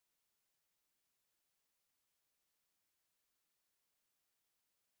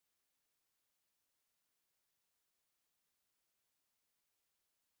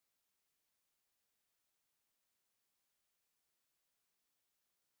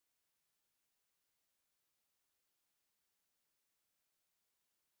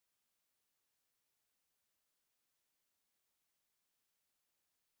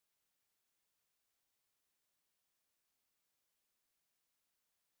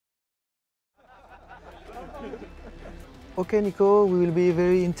Okay, Nico, we will be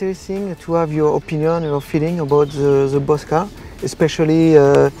very interesting to have your opinion, your feeling about the boss car, especially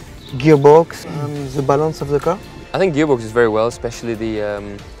gearbox and the balance of the car. I think gearbox is very well, especially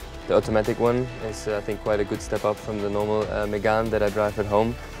the automatic one is I think quite a good step up from the normal Megane that I drive at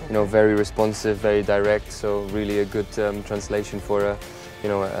home. You know, very responsive, very direct, so really a good translation for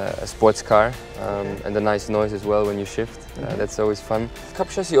a sports car, and a nice noise as well when you shift. That's always fun. Cup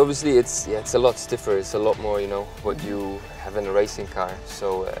chassis, obviously, it's a lot stiffer. It's a lot more, what you have in a racing car.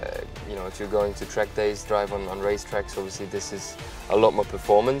 So, if you're going to track days, drive on racetracks, obviously this is a lot more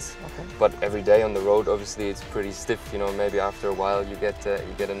performance. Okay. But every day on the road, obviously, it's pretty stiff. Maybe after a while you get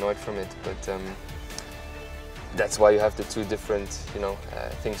annoyed from it. But that's why you have the two different,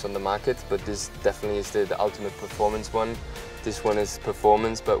 things on the market. But this definitely is the ultimate performance one. This one is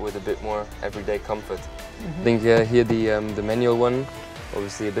performance, but with a bit more everyday comfort. I think here the manual one,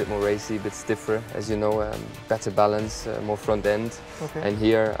 obviously a bit more racy, a bit stiffer, as you know, better balance, more front end. Okay. And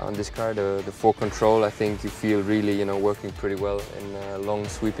here on this car, the 4Control, I think you feel really, working pretty well in long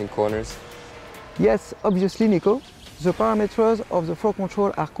sweeping corners. Yes, obviously, Nico. The parameters of the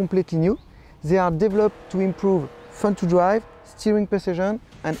 4Control are completely new. They are developed to improve fun to drive, steering precision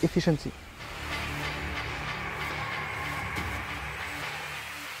and efficiency.